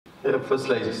Yeah, first,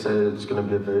 like you said, it's going to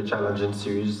be a very challenging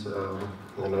series.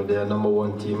 You know, they are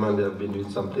 #1 team and they have been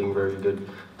doing something very good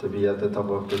to be at the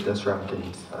top of the test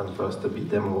rankings. And for us to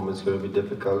beat them home is going to be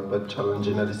difficult but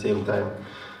challenging at the same time.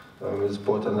 It's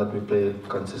important that we play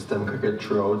consistent cricket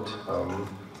throughout,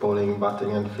 bowling,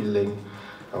 batting and fielding.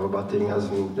 Our batting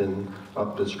hasn't been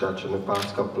up to scratch in the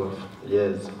past couple of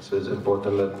years, so it's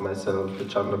important that myself, the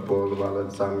Chandler Paul,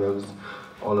 Alan Samuels,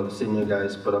 all of the senior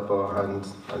guys put up our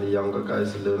hands and the younger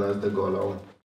guys learn as they go along.